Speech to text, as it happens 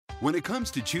When it comes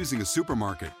to choosing a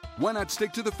supermarket, why not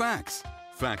stick to the facts?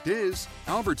 Fact is,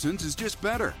 Albertsons is just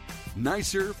better.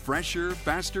 Nicer, fresher,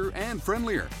 faster, and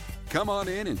friendlier. Come on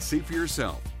in and see for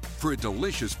yourself. For a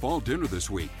delicious fall dinner this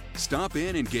week, stop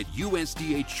in and get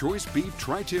USDA Choice Beef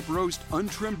Tri-Tip Roast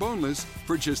Untrimmed Boneless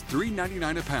for just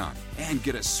 $3.99 a pound. And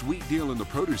get a sweet deal in the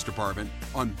produce department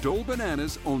on Dole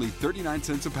bananas, only 39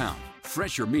 cents a pound.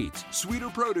 Fresher meats, sweeter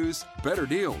produce, better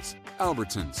deals.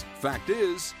 Albertsons. Fact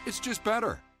is, it's just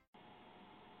better.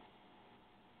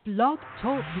 Blog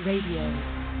Talk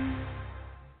Radio.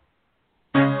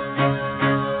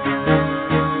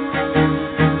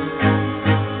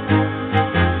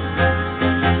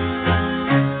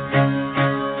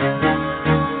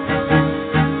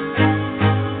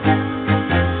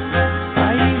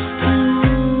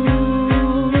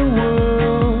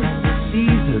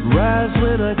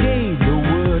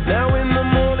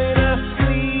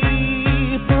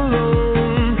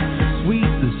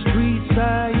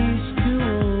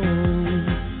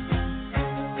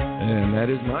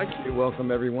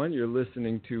 Welcome, everyone. You're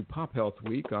listening to Pop Health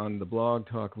Week on the Blog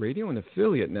Talk Radio and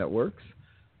affiliate networks.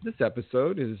 This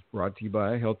episode is brought to you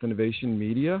by Health Innovation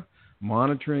Media,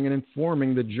 monitoring and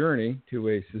informing the journey to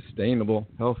a sustainable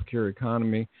healthcare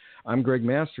economy. I'm Greg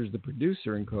Masters, the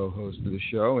producer and co-host of the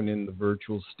show, and in the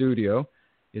virtual studio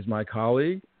is my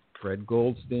colleague, Fred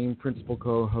Goldstein, principal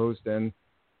co-host. And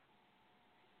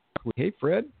hey,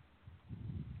 Fred.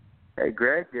 Hey,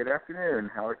 Greg. Good afternoon.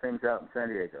 How are things out in San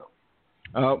Diego?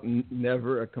 Oh,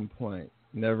 never a complaint.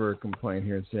 Never a complaint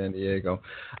here in San Diego.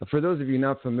 For those of you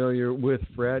not familiar with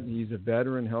Fred, he's a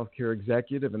veteran healthcare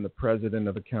executive and the president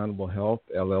of Accountable Health,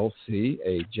 LLC,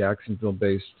 a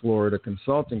Jacksonville-based Florida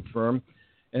consulting firm,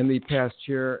 and the past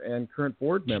chair and current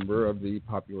board member of the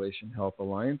Population Health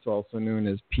Alliance, also known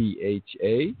as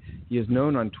PHA. He is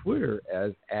known on Twitter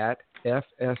as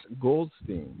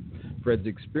 @FSGoldstein. Fred's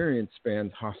experience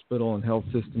spans hospital and health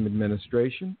system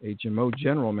administration, HMO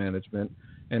general management,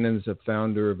 and is a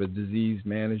founder of a disease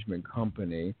management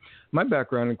company. My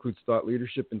background includes thought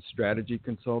leadership and strategy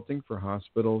consulting for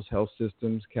hospitals, health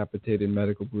systems, capitated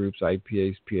medical groups,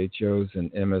 IPAs, PHOs,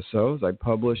 and MSOs. I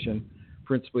publish and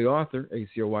principally author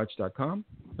ACOWatch.com,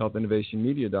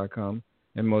 HealthInnovationMedia.com,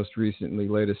 and most recently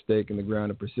laid a stake in the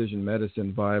ground of precision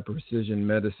medicine via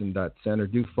precisionmedicine.center.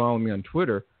 Do follow me on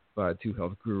Twitter via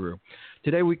 2HealthGuru.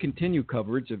 Today we continue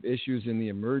coverage of issues in the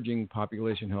emerging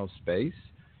population health space,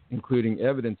 including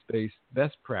evidence-based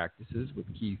best practices with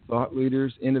key thought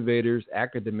leaders, innovators,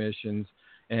 academicians,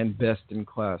 and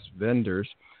best-in-class vendors.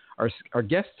 Our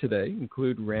guests today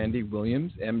include Randy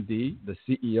Williams, MD, the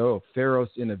CEO of Pharos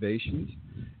Innovations,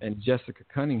 and Jessica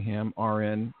Cunningham,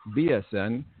 RN,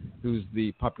 BSN, who's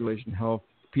the Population Health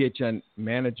PHN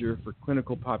Manager for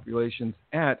Clinical Populations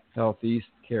at HealthEast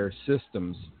Care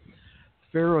Systems.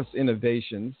 Pharos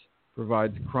Innovations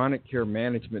provides chronic care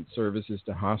management services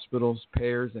to hospitals,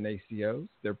 payers, and ACOs.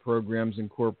 Their programs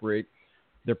incorporate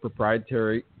their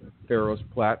proprietary Pharos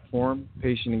platform,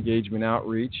 patient engagement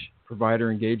outreach,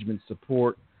 provider engagement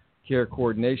support, care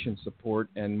coordination support,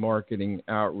 and marketing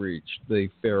outreach. The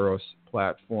Pharos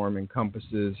platform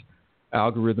encompasses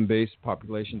algorithm-based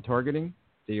population targeting,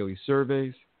 daily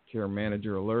surveys, care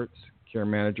manager alerts, care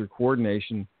manager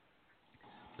coordination,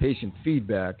 patient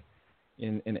feedback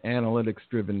in an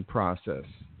analytics-driven process.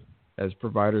 As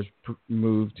providers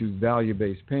move to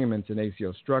value-based payments and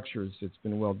ACO structures, it's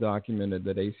been well documented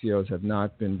that ACOs have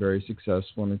not been very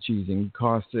successful in achieving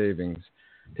cost savings.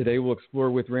 Today we'll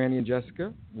explore with Randy and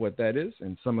Jessica what that is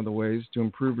and some of the ways to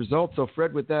improve results. So,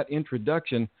 Fred, with that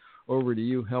introduction, over to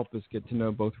you. Help us get to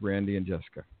know both Randy and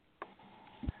Jessica.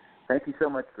 Thank you so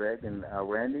much, Greg. And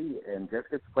Randy and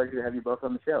Jessica, it's a pleasure to have you both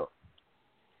on the show.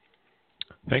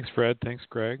 Thanks, Fred. Thanks,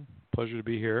 Greg. Pleasure to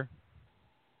be here.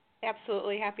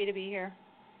 Absolutely happy to be here.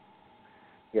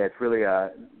 Yeah, it's really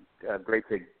great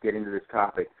to get into this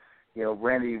topic. You know,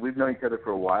 Randy, we've known each other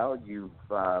for a while. You've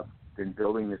been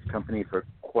building this company for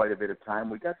quite a bit of time.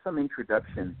 We got some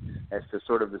introduction as to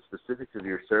sort of the specifics of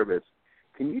your service.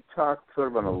 Can you talk sort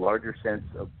of on a larger sense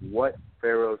of what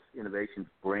Pharos Innovations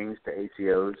brings to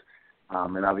ACOs?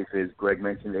 And obviously, as Greg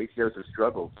mentioned, ACOs have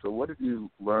struggled. So what have you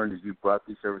learned as you brought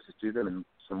these services to them in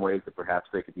some ways that perhaps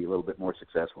they could be a little bit more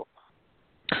successful?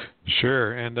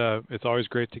 Sure, and it's always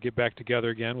great to get back together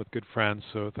again with good friends,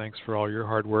 so thanks for all your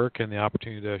hard work and the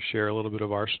opportunity to share a little bit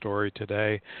of our story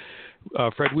today.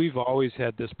 Fred, we've always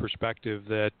had this perspective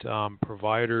that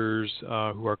providers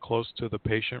who are close to the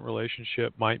patient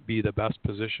relationship might be the best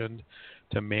positioned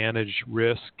to manage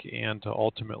risk and to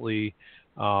ultimately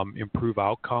improve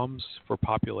outcomes for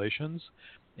populations.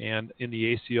 And in the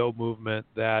ACO movement,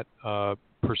 that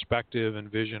perspective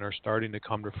and vision are starting to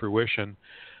come to fruition.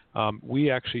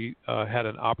 We actually had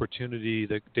an opportunity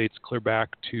that dates clear back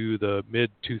to the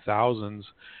mid-2000s,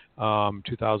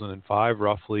 2005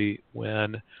 roughly,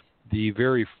 when the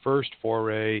very first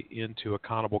foray into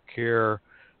accountable care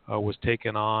was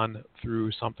taken on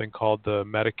through something called the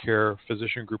Medicare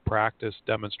Physician Group Practice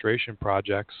Demonstration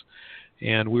Projects.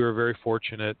 And we were very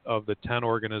fortunate of the 10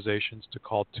 organizations to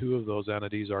call 2 of those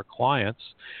entities our clients.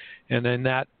 And in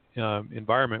that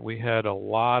environment, we had a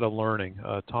lot of learning,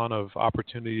 a ton of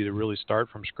opportunity to really start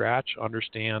from scratch,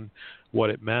 understand what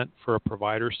it meant for a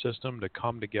provider system to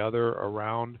come together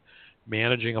around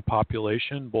managing a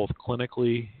population, both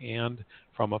clinically and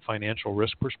from a financial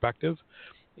risk perspective.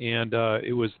 And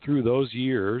it was through those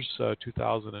years,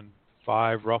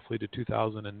 2005 roughly to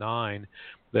 2009,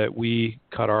 that we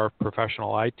cut our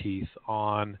professional eye teeth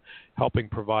on helping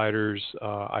providers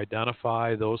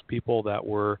identify those people that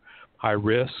were high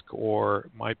risk or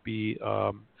might be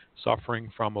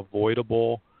suffering from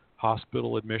avoidable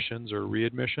hospital admissions or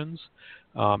readmissions,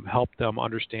 help them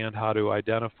understand how to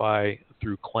identify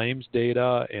through claims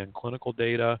data and clinical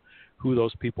data who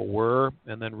those people were,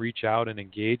 and then reach out and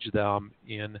engage them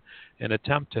in an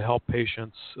attempt to help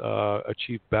patients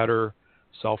achieve better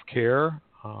self-care,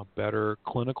 better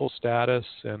clinical status,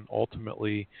 and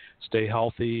ultimately stay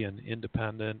healthy and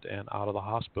independent and out of the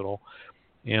hospital.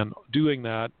 And doing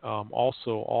that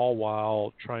also all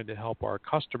while trying to help our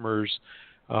customers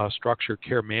structure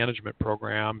care management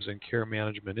programs and care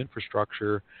management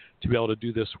infrastructure to be able to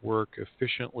do this work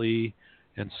efficiently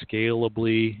and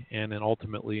scalably, and then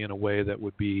ultimately in a way that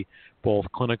would be both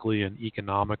clinically and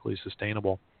economically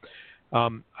sustainable.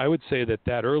 I would say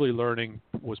that early learning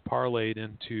was parlayed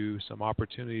into some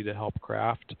opportunity to help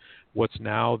craft what's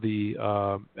now the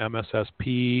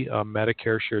MSSP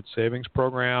Medicare Shared Savings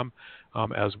Program,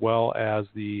 as well as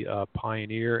the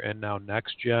Pioneer and now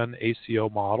Next-Gen ACO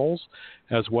models,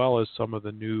 as well as some of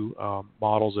the new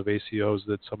models of ACOs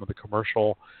that some of the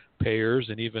commercial payers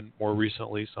and even more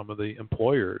recently some of the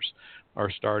employers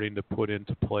are starting to put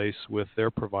into place with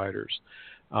their providers.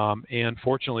 And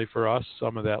fortunately for us,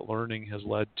 some of that learning has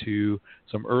led to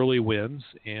some early wins,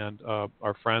 and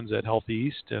our friends at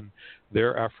HealthEast and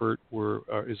their effort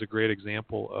is a great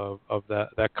example of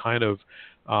that kind of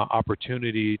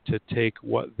opportunity to take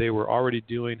what they were already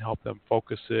doing, help them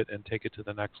focus it, and take it to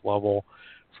the next level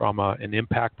from an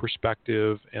impact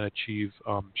perspective and achieve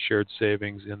shared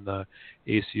savings in the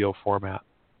ACO format.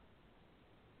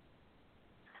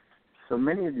 So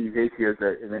many of these ACOs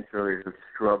that I mentioned earlier have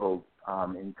struggled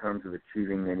in terms of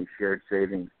achieving any shared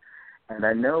savings. And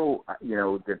I know,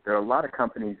 that there are a lot of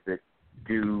companies that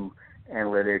do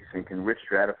analytics and can risk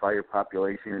stratify your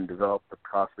population and develop the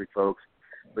costly folks,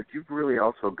 but you've really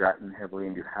also gotten heavily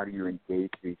into how do you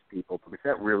engage these people, because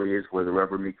that really is where the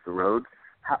rubber meets the road.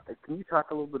 Can you talk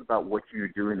a little bit about what you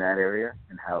do in that area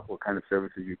and what kind of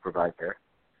services you provide there?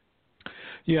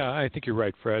 Yeah, I think you're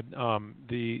right, Fred.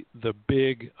 The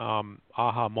big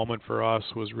aha moment for us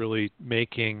was really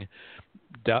making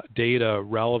data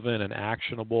relevant and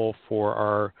actionable for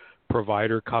our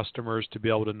provider customers to be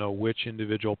able to know which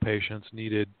individual patients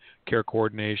needed care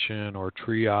coordination or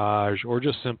triage or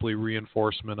just simply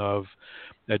reinforcement of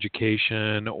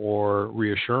education or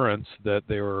reassurance that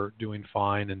they were doing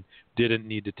fine and didn't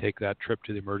need to take that trip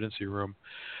to the emergency room.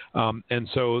 And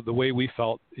so the way we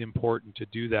felt important to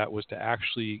do that was to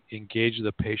actually engage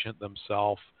the patient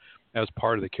themselves as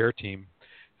part of the care team.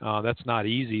 That's not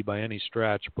easy by any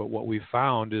stretch, but what we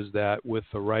found is that with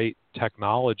the right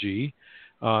technology,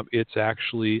 it's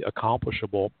actually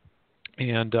accomplishable.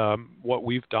 And what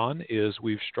we've done is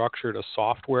we've structured a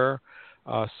software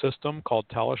system called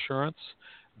Teleassurance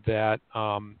that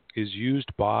is used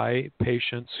by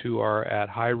patients who are at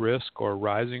high risk or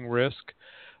rising risk.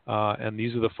 And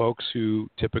these are the folks who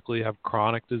typically have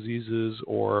chronic diseases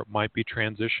or might be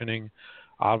transitioning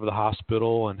out of the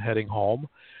hospital and heading home.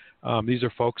 These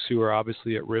are folks who are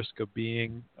obviously at risk of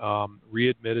being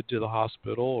readmitted to the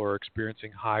hospital or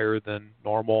experiencing higher than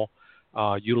normal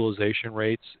utilization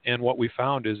rates. And what we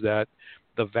found is that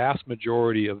the vast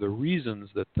majority of the reasons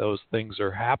that those things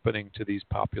are happening to these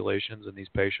populations and these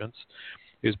patients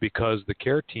is because the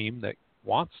care team that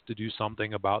wants to do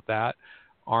something about that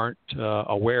aren't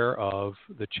aware of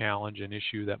the challenge and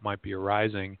issue that might be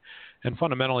arising. And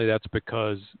fundamentally, that's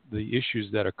because the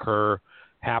issues that occur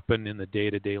happen in the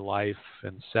day-to-day life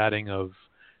and setting of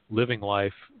living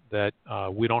life that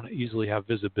we don't easily have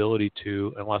visibility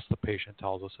to unless the patient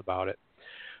tells us about it.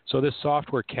 So this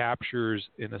software captures,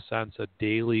 in a sense, a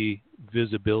daily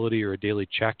visibility or a daily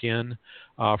check-in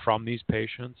from these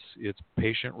patients. It's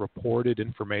patient-reported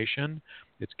information.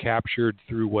 It's captured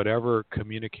through whatever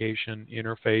communication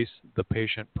interface the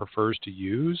patient prefers to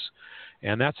use,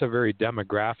 and that's a very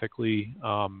demographically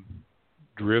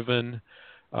driven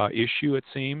issue, it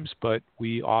seems, but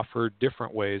we offer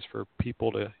different ways for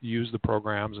people to use the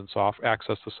programs and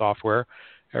access the software,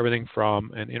 everything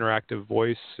from an interactive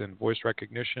voice and voice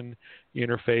recognition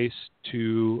interface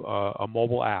to a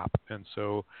mobile app. And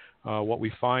so what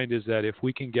we find is that if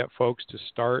we can get folks to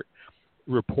start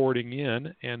reporting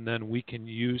in, and then we can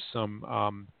use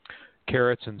some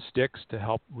carrots and sticks to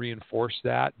help reinforce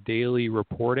that daily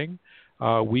reporting,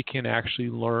 we can actually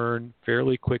learn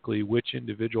fairly quickly which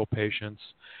individual patients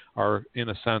are, in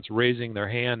a sense, raising their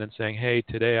hand and saying, hey,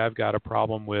 today I've got a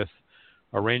problem with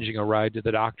arranging a ride to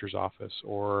the doctor's office,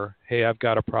 or, hey, I've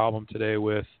got a problem today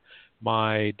with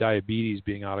my diabetes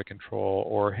being out of control,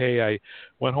 or, hey, I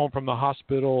went home from the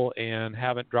hospital and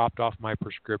haven't dropped off my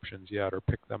prescriptions yet or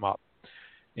picked them up.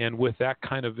 And with that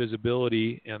kind of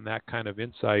visibility and that kind of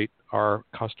insight, our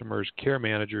customers' care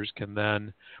managers can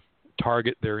then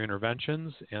target their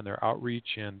interventions and their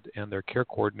outreach and their care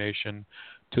coordination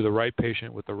to the right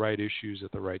patient with the right issues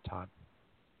at the right time.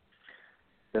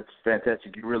 That's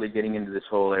fantastic. You're really getting into this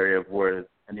whole area of where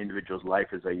an individual's life,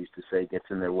 as I used to say, gets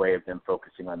in their way of them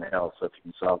focusing on their health. So if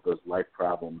you can solve those life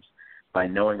problems by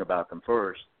knowing about them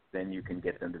first, then you can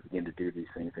get them to begin to do these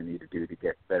things they need to do to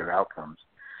get better outcomes.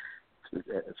 So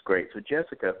that's great. So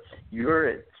Jessica, you're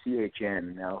at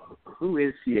CHN. Now, who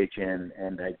is CHN?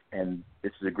 And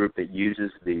this is a group that uses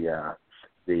the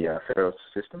Pharos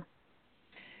system?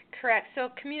 Correct. So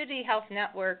Community Health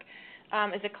Network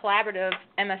is a collaborative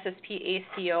MSSP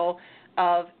ACO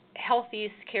of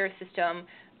HealthEast care system,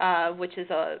 which is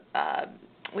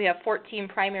we have 14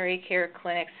 primary care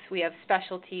clinics. We have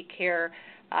specialty care,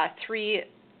 3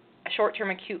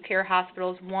 short-term acute care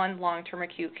hospitals, 1 long-term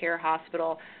acute care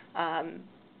hospital,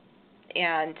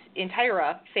 and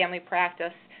Entira Family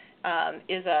Practice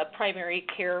is a primary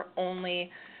care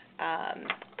only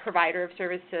provider of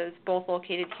services, both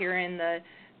located here in the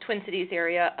Twin Cities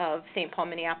area of St. Paul,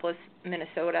 Minneapolis,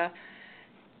 Minnesota.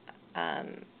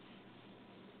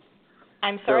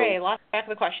 I'm sorry, I lost track of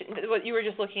the question. What you were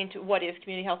just looking into, what is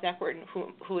Community Health Network and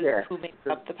who makes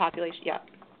up the population? Yeah.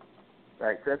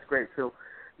 Right, so that's great. So,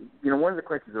 one of the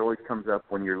questions that always comes up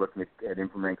when you're looking at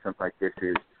implementing something like this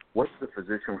is, what's the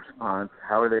physician response?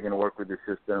 How are they going to work with the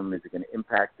system? Is it going to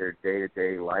impact their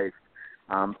day-to-day life?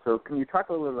 So can you talk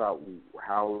a little bit about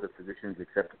how the physicians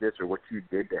accepted this or what you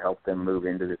did to help them move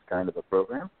into this kind of a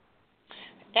program?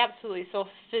 Absolutely. So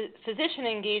physician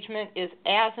engagement is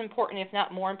as important, if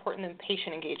not more important, than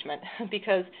patient engagement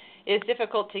because it's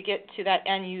difficult to get to that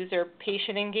end-user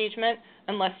patient engagement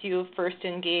unless you've first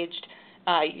engaged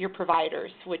your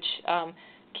providers, which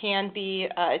can be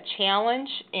a challenge,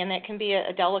 and that can be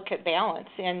a delicate balance.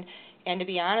 And to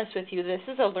be honest with you, this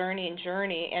is a learning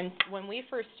journey. And when we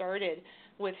first started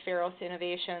with Pharos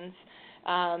Innovations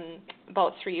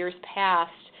about 3 years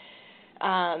past,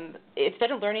 it's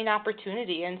been a learning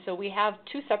opportunity. And so we have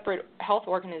 2 separate health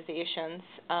organizations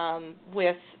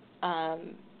with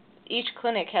each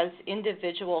clinic has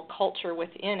individual culture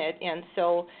within it. And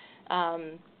so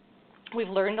we've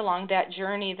learned along that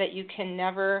journey that you can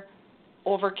never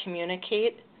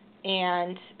over-communicate.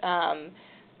 And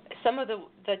some of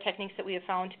the techniques that we have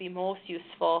found to be most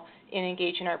useful in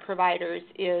engaging our providers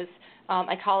is,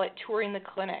 I call it touring the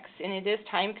clinics. And it is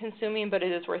time-consuming, but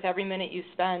it is worth every minute you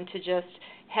spend to just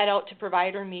head out to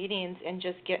provider meetings and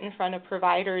just get in front of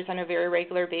providers on a very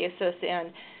regular basis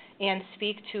and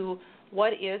speak to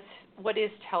what is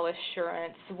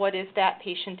teleassurance, what is that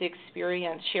patient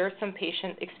experience, share some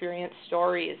patient experience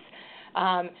stories,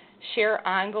 share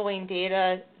ongoing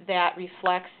data that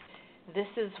reflects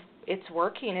it's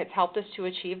working. It's helped us to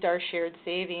achieve our shared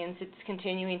savings. It's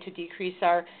continuing to decrease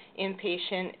our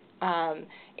inpatient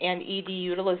and ED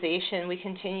utilization. We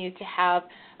continue to have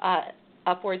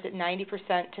upwards at 90%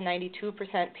 to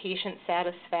 92% patient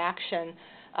satisfaction,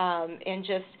 and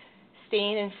just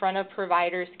staying in front of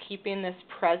providers, keeping this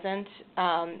present,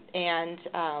 and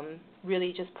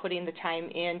really just putting the time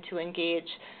in to engage.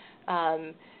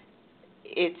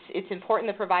 It's important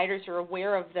that providers are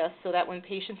aware of this so that when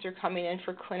patients are coming in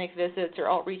for clinic visits or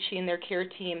outreaching their care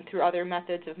team through other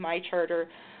methods of MyChart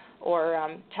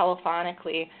or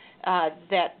telephonically,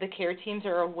 that the care teams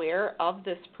are aware of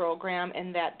this program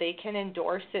and that they can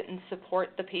endorse it and support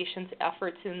the patient's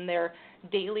efforts in their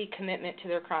daily commitment to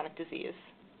their chronic disease.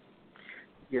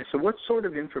 Yeah, so what sort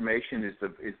of information is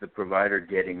the provider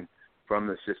getting from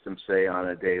the system, say, on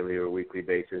a daily or weekly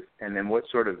basis? And then what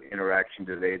sort of interaction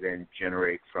do they then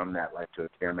generate from that, like to a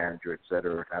care manager, et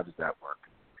cetera? How does that work?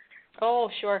 Oh,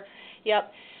 sure.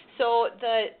 Yep. So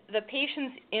the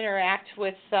patients interact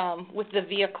with the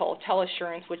vehicle,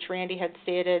 teleassurance, which Randy had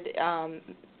stated.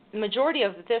 Majority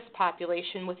of this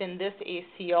population within this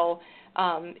ACO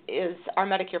is our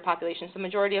Medicare population. So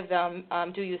majority of them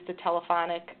do use the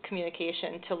telephonic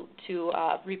communication to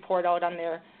report out on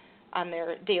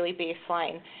their daily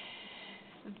baseline.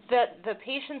 The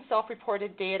patient's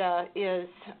self-reported data is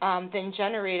then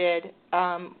generated,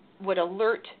 would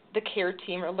alert the care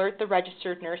team or alert the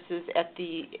registered nurses at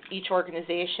each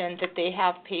organization that they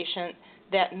have patient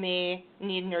that may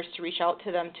need a nurse to reach out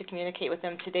to them to communicate with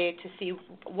them today to see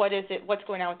what's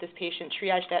going on with this patient,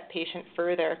 triage that patient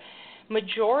further.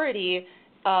 Majority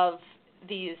of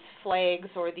these flags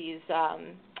or these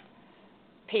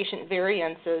patient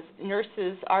variances,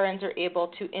 nurses, RNs are able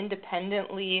to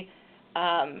independently,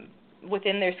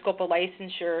 within their scope of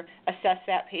licensure, assess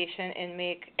that patient and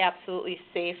make absolutely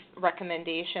safe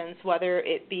recommendations, whether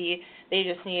it be they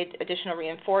just need additional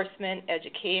reinforcement,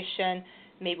 education,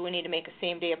 maybe we need to make a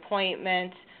same-day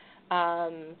appointment,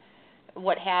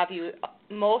 what have you.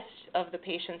 Most of the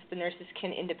patients, the nurses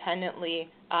can independently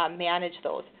manage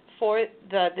those. For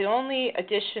the only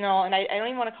additional, and I don't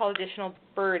even want to call it additional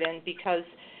burden, because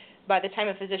by the time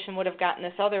a physician would have gotten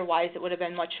this otherwise, it would have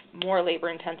been much more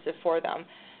labor-intensive for them.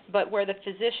 But where the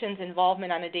physician's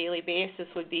involvement on a daily basis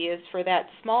would be is for that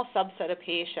small subset of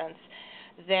patients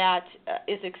that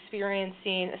is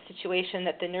experiencing a situation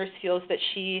that the nurse feels that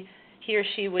he or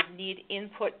she would need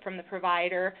input from the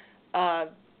provider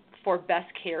for best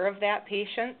care of that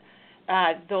patient.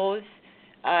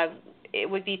 It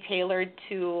would be tailored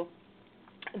to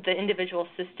the individual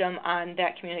system on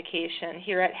that communication.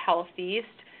 Here at HealthEast,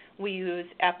 we use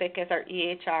Epic as our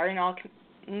EHR,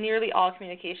 and nearly all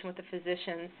communication with the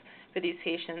physicians for these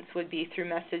patients would be through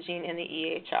messaging in the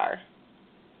EHR.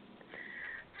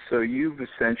 So you've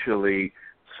essentially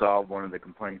solved one of the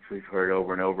complaints we've heard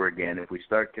over and over again. If we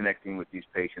start connecting with these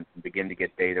patients and begin to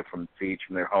get data from feeds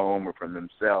from their home or from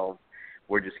themselves,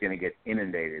 we're just going to get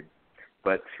inundated.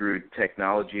 But through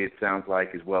technology, it sounds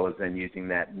like, as well as then using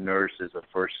that nurse as a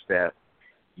first step,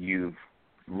 you've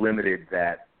limited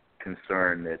that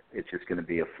concern that it's just going to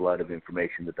be a flood of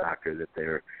information to the doctor that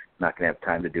they're not going to have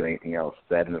time to do anything else. Is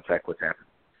that, in effect, what's happening?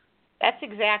 That's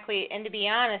exactly, and to be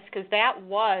honest, because that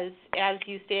was, as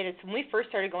you stated, when we first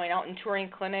started going out and touring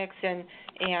clinics and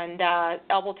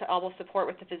elbow-to-elbow support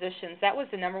with the physicians, that was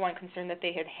the number one concern that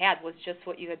they had was just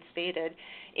what you had stated.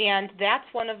 And that's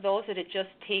one of those that it just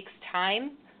takes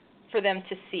time for them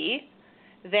to see,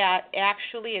 that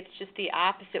actually it's just the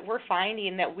opposite. We're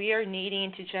finding that we are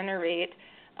needing to generate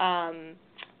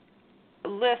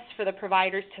lists for the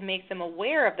providers to make them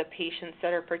aware of the patients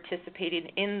that are participating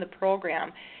in the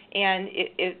program. And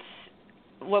it's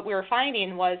what we were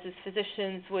finding was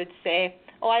physicians would say,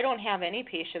 oh, I don't have any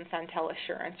patients on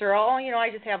teleassurance, or, oh, I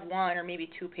just have one or maybe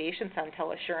two patients on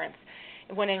teleassurance,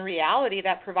 when in reality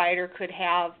that provider could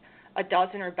have a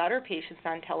dozen or better patients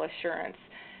on teleassurance.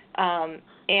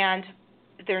 And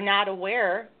they're not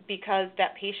aware because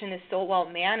that patient is so well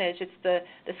managed. It's the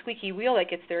squeaky wheel that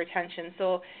gets their attention.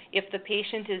 So if the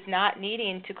patient is not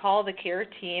needing to call the care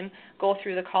team, go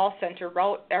through the call center,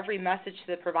 route every message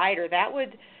to the provider, that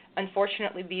would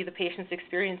unfortunately be the patient's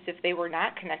experience if they were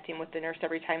not connecting with the nurse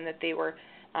every time that they were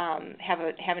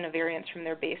having a variance from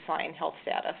their baseline health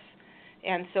status.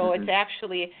 And so it's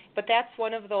actually, but that's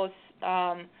one of those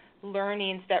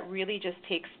learnings that really just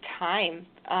takes time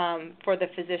for the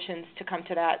physicians to come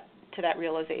to that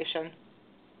realization.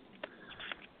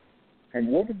 And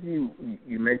what did you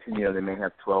mentioned, they may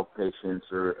have 12 patients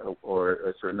or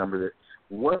a certain number.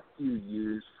 What do you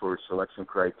use for selection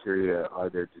criteria? Are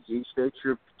there disease states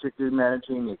you're particularly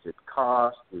managing? Is it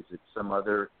cost? Is it some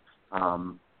other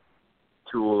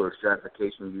tool or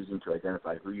stratification you're using to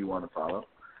identify who you want to follow?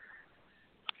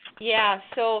 Yeah,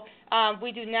 so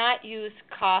we do not use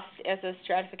cost as a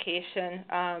stratification,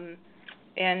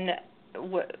 and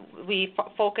we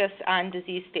focus on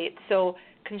disease states. So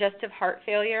congestive heart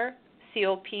failure,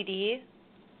 COPD,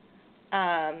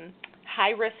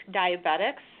 high-risk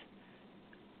diabetics,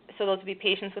 so those would be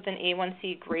patients with an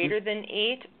A1C greater than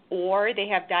 8, or they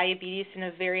have diabetes and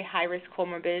a very high-risk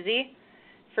comorbidity.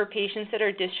 For patients that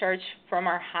are discharged from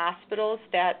our hospitals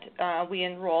that we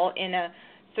enroll in a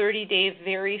 30-day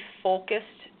very focused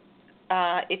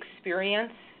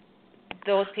experience,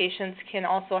 those patients can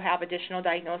also have additional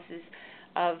diagnoses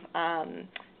of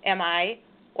MI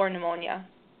or pneumonia.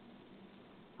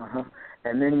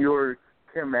 And then your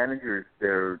care managers,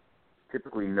 they're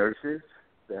typically nurses? Is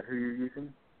that who you're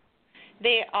using?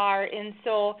 They are, and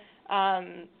so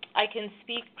I can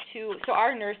speak to, so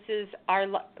our nurses are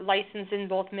licensed in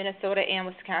both Minnesota and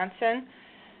Wisconsin,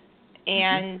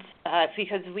 and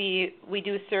because we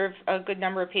do serve a good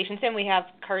number of patients, and we have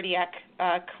cardiac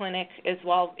clinic as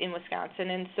well in Wisconsin,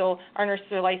 and so our nurses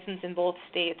are licensed in both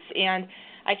states. And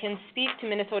I can speak to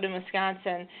Minnesota and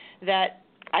Wisconsin that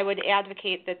I would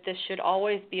advocate that this should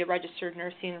always be a registered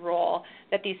nursing role,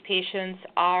 that these patients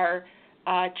are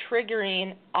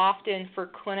triggering often for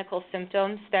clinical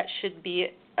symptoms that should be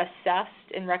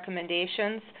assessed in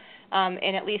recommendations,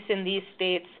 and at least in these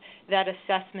states, that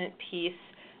assessment piece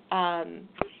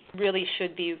really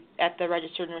should be at the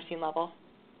registered nursing level.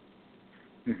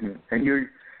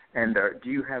 And do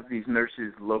you have these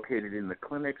nurses located in the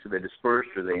clinics? Are they dispersed?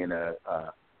 Are they in a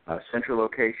central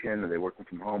location? Are they working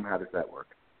from home? How does that work?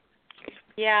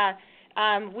 Yeah,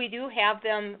 we do have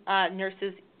them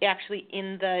nurses actually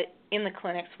in the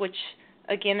clinics, which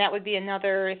again, that would be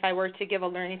another, if I were to give a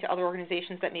learning to other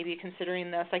organizations that may be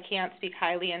considering this, I can't speak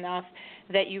highly enough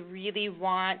that you really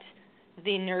want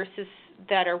the nurses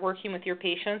that are working with your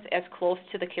patients as close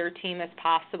to the care team as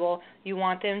possible. You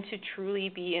want them to truly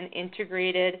be an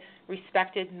integrated,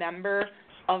 respected member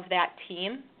of that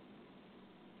team.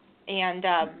 And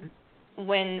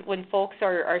when folks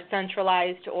are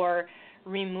centralized or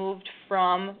removed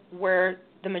from where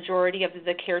the majority of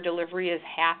the care delivery is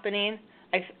happening,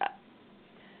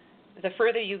 the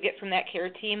further you get from that care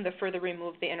team, the further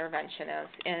removed the intervention is.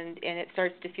 And it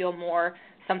starts to feel more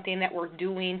something that we're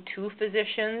doing to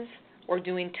physicians or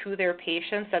doing to their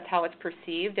patients. That's how it's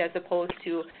perceived, as opposed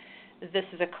to this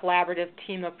is a collaborative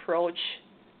team approach,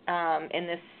 and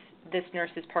this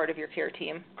nurse is part of your care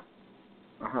team.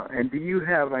 And do you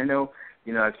have, I know,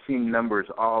 I've seen numbers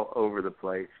all over the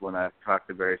place when I've talked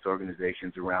to various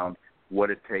organizations around what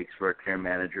it takes for a care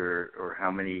manager or how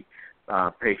many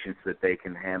patients that they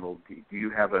can handle. Do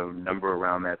you have a number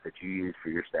around that you use for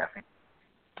your staffing?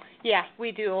 Yeah,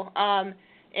 we do.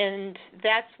 And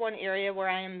that's one area where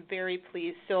I am very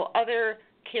pleased. So other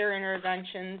care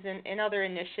interventions and other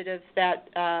initiatives that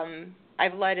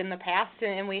I've led in the past,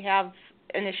 and we have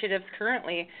initiatives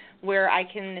currently where I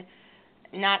can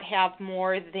not have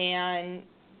more than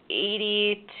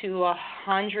 80 to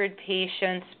 100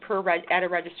 patients at a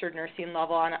registered nursing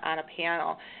level on a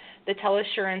panel. The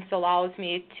teleassurance allows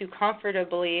me to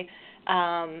comfortably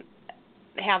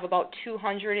have about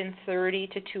 230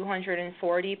 to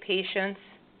 240 patients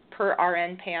per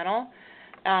RN panel.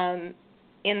 And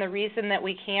the reason that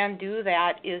we can do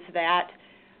that is that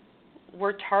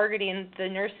we're targeting the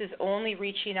nurses only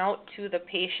reaching out to the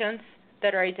patients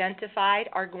that are identified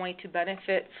are going to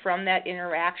benefit from that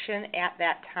interaction at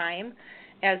that time,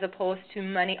 as opposed to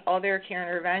many other care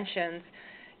interventions.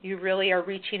 You really are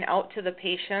reaching out to the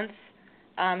patients.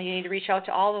 You need to reach out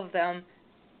to all of them,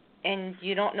 and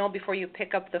you don't know before you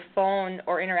pick up the phone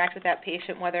or interact with that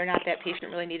patient whether or not that patient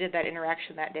really needed that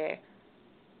interaction that day.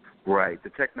 Right.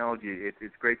 The technology,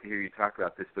 it's great to hear you talk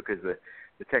about this because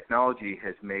the technology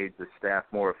has made the staff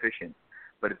more efficient.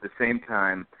 But at the same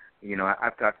time,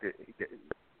 I've talked to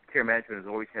care management has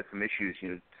always had some issues.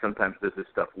 Sometimes does this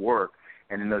stuff work?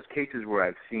 And in those cases where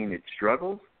I've seen it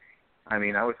struggles, I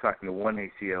was talking to one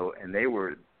ACO, and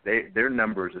their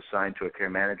numbers assigned to a care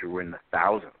manager were in the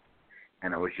thousands.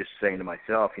 And I was just saying to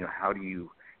myself, how do you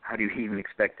even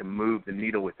expect to move the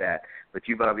needle with that? But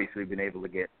you've obviously been able to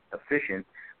get efficient,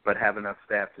 but have enough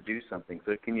staff to do something.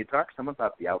 So can you talk some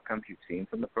about the outcomes you've seen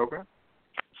from the program?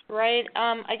 Right.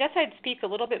 I guess I'd speak a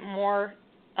little bit more,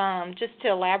 just to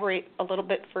elaborate a little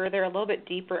bit further, a little bit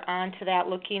deeper onto that,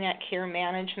 looking at care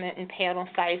management and panel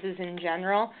sizes in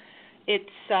general. It's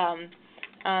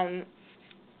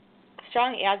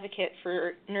strong advocate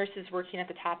for nurses working at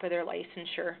the top of their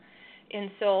licensure. And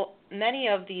so many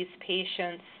of these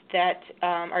patients that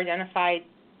are identified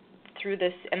through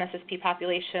this MSSP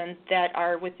population that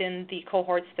are within the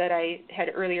cohorts that I had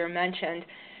earlier mentioned,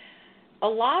 a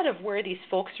lot of where these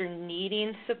folks are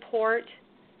needing support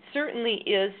certainly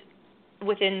is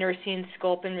within nursing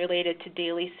scope and related to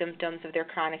daily symptoms of their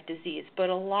chronic disease. But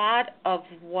a lot of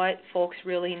what folks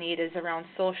really need is around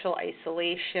social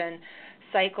isolation,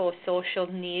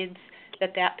 psychosocial needs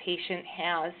that patient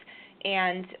has.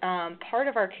 And part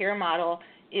of our care model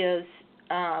is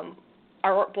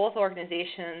both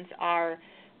organizations are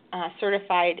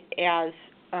certified as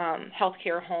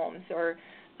healthcare homes or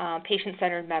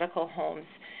patient-centered medical homes.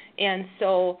 And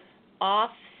so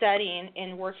offsetting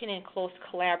and working in close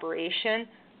collaboration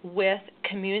with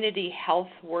community health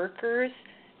workers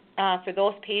for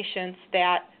those patients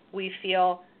that we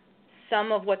feel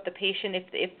some of what the patient,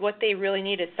 if what they really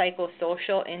need is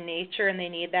psychosocial in nature and they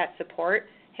need that support,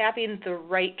 having the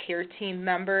right care team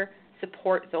member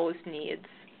support those needs.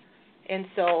 And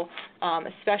so,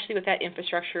 especially with that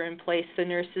infrastructure in place, the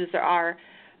nurses are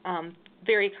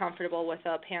very comfortable with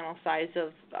a panel size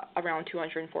of around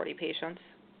 240 patients.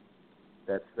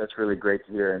 That's really great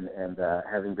to hear, and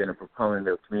having been a proponent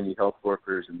of community health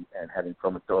workers and having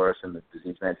Promotoris and the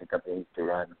disease management companies to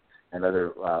run and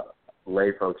other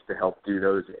lay folks to help do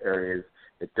those areas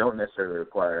that don't necessarily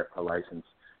require a license,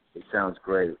 it sounds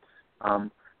great.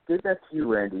 Get back to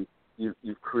you, Randy.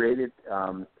 You've created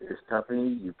this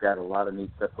company. You've got a lot of neat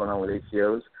stuff going on with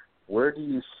ACOs. Where do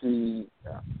you see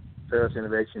Pharos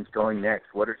Innovations going next?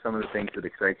 What are some of the things that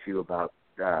excite you about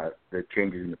the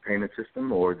changes in the payment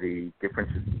system or the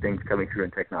differences in things coming through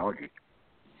in technology?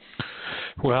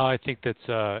 Well, I think that's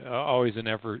always an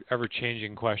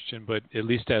ever-changing question, but at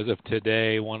least as of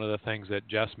today, one of the things that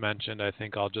Jess mentioned, I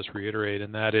think I'll just reiterate,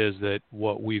 and that is that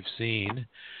what we've seen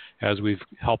as we've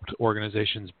helped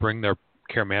organizations bring their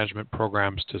care management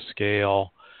programs to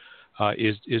scale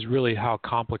is really how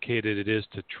complicated it is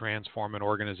to transform an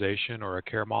organization or a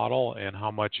care model, and how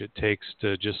much it takes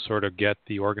to just sort of get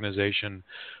the organization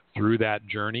through that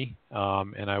journey.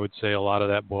 And I would say a lot of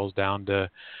that boils down to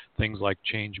things like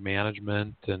change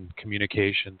management and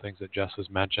communication, things that Jess has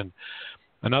mentioned.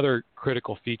 Another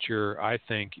critical feature, I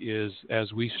think, is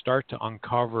as we start to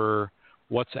uncover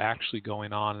what's actually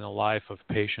going on in the life of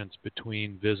patients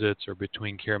between visits or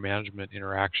between care management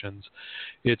interactions,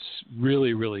 it's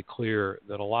really, really clear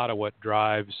that a lot of what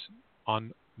drives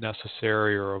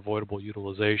unnecessary or avoidable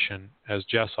utilization, as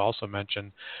Jess also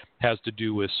mentioned, has to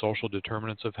do with social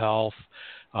determinants of health,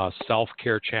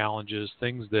 self-care challenges,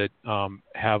 things that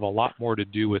have a lot more to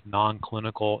do with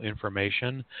non-clinical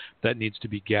information that needs to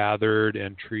be gathered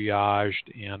and triaged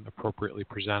and appropriately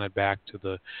presented back to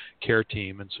the care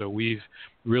team. And so we've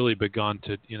really begun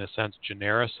to, in a sense,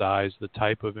 genericize the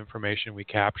type of information we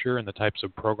capture and the types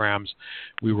of programs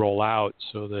we roll out,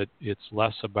 so that it's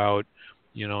less about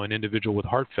an individual with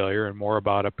heart failure and more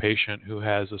about a patient who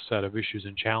has a set of issues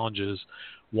and challenges,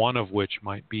 one of which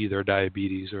might be their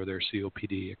diabetes or their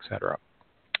COPD, et cetera.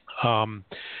 And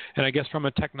I guess from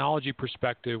a technology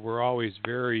perspective, we're always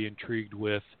very intrigued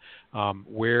with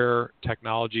where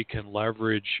technology can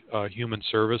leverage human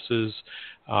services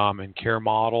and care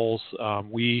models.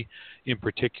 We, in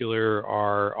particular,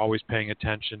 are always paying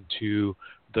attention to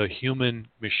the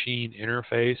human-machine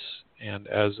interface. And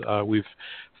as we've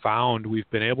found, we've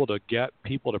been able to get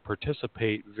people to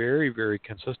participate very, very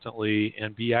consistently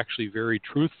and be actually very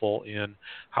truthful in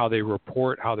how they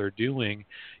report how they're doing,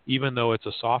 even though it's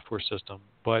a software system.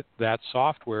 But that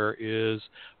software is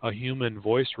a human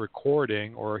voice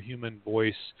recording or a human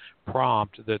voice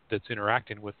prompt that's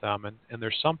interacting with them. And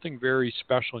there's something very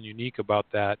special and unique about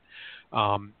that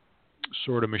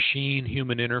sort of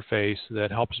machine-human interface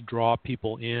that helps draw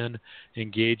people in,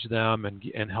 engage them,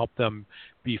 and help them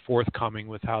be forthcoming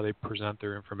with how they present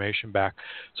their information back.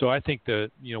 So I think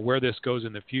that where this goes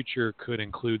in the future could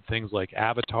include things like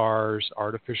avatars,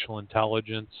 artificial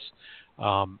intelligence,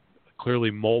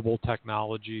 clearly mobile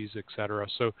technologies, et cetera.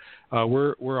 So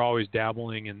we're always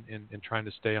dabbling in trying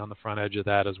to stay on the front edge of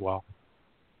that as well.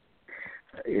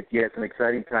 It's an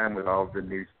exciting time with all of the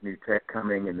new tech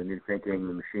coming and the new thinking,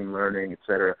 the machine learning, et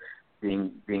cetera,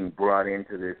 being brought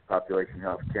into this population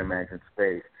health care management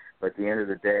space. But at the end of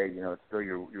the day, it's still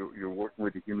you're working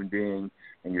with a human being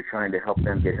and you're trying to help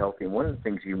them get healthy. And one of the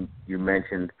things you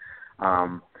mentioned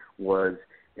was,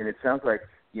 and it sounds like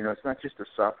it's not just a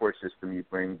software system you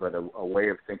bring, but a way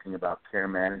of thinking about care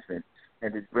management.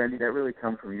 And did, Randy, that really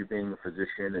come from you being a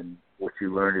physician and what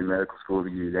you learned in medical school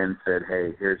that you then said,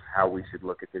 hey, here's how we should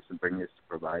look at this and bring this to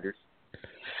providers?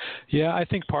 Yeah, I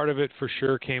think part of it for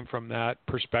sure came from that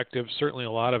perspective. Certainly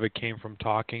a lot of it came from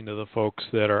talking to the folks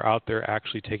that are out there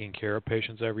actually taking care of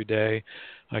patients every day.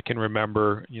 I can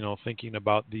remember, thinking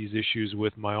about these issues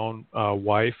with my own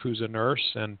wife, who's a nurse,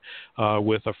 and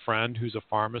with a friend who's a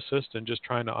pharmacist, and just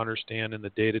trying to understand in the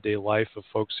day-to-day life of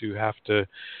folks who have to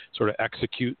sort of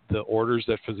execute the orders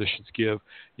that physicians give,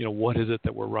 what is it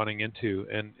that we're running into?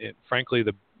 And frankly,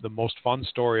 the most fun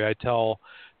story I tell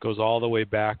goes all the way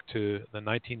back to the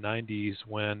 1990s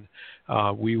when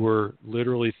we were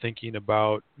literally thinking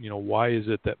about, why is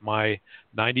it that my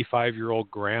 95-year-old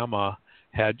grandma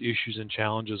had issues and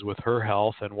challenges with her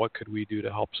health, and what could we do to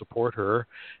help support her?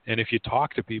 And if you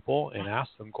talk to people and ask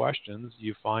them questions,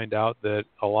 you find out that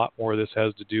a lot more of this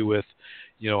has to do with,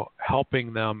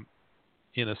 helping them,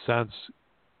 in a sense,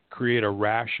 create a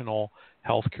rational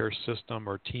healthcare system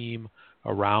or team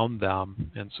around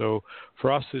them. And so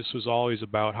for us, this was always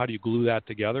about how do you glue that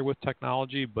together with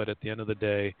technology, but at the end of the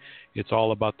day, it's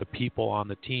all about the people on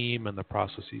the team and the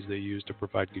processes they use to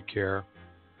provide good care.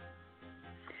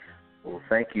 Well,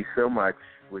 thank you so much.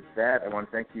 With that, I want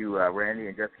to thank you, Randy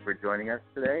and Jessica, for joining us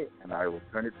today, and I will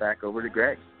turn it back over to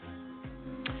Greg.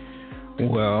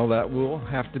 Well, that will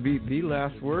have to be the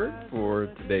last word for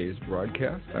today's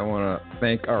broadcast. I want to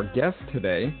thank our guest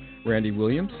today, Randy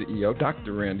Williams, CEO,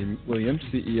 Dr. Randy Williams,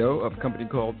 CEO of a company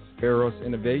called Pharos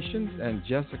Innovations, and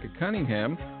Jessica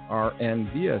Cunningham, RN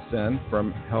BSN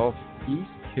from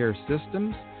HealthEast Care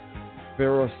Systems.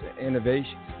 Pharos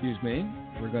Innovations,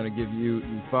 we're going to give you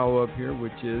the follow-up here,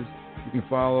 which is you can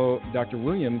follow Dr.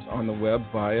 Williams on the web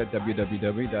via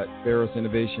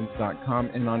www.pharosinnovations.com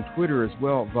and on Twitter as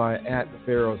well via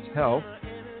 @PharosHealth.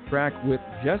 Track with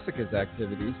Jessica's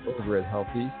activities over at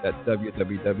HealthEast at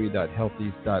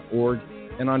www.healtheast.org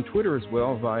and on Twitter as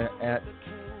well via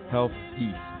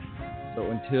 @HealthEast.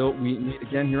 So until we meet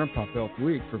again here on Pop Health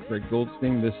Week, for Greg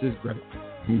Goldstein, this is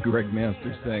Greg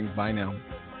Masters saying bye now.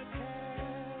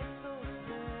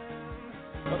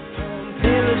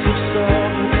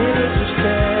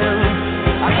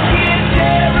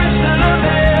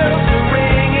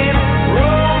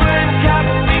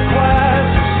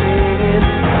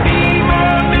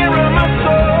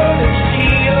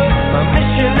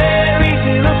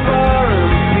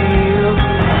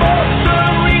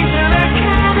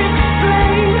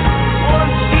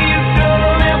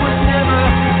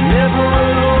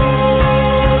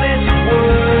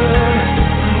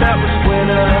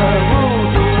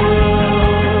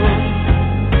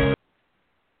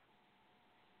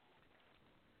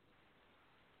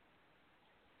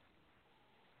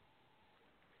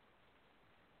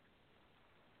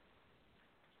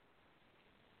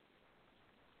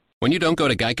 When you don't go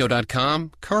to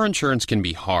Geico.com, car insurance can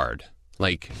be hard.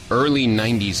 Like early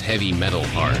 90s heavy metal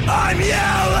hard. I'm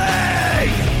yelling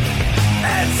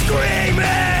and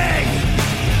screaming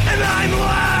and I'm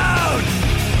loud.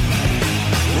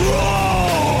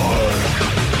 Roar!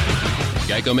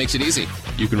 Geico makes it easy.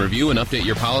 You can review and update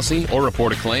your policy or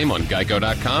report a claim on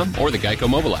Geico.com or the Geico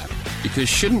mobile app. Because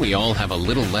shouldn't we all have a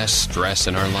little less stress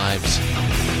in our lives?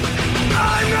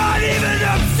 I'm not even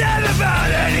upset about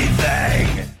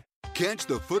anything! Catch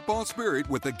the football spirit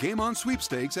with the Game On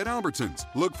sweepstakes at Albertsons.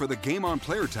 Look for the Game On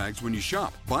player tags when you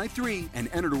shop. Buy 3 and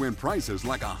enter to win prizes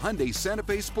like a Hyundai Santa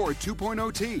Fe Sport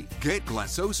 2.0T. Get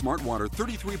Glasso Smart Water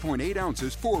 33.8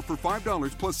 ounces 4 for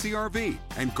 $5 plus CRV.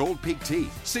 And Gold Peak Tea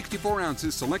 64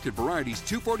 ounces selected varieties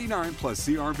 $249 plus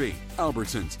CRV.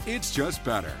 Albertsons, it's just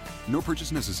better. No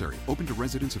purchase necessary. Open to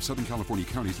residents of Southern California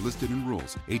counties listed in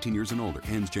rules. 18 years and older.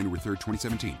 Ends January 3rd,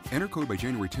 2017. Enter code by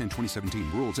January 10,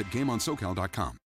 2017. Rules at GameOnSoCal.com.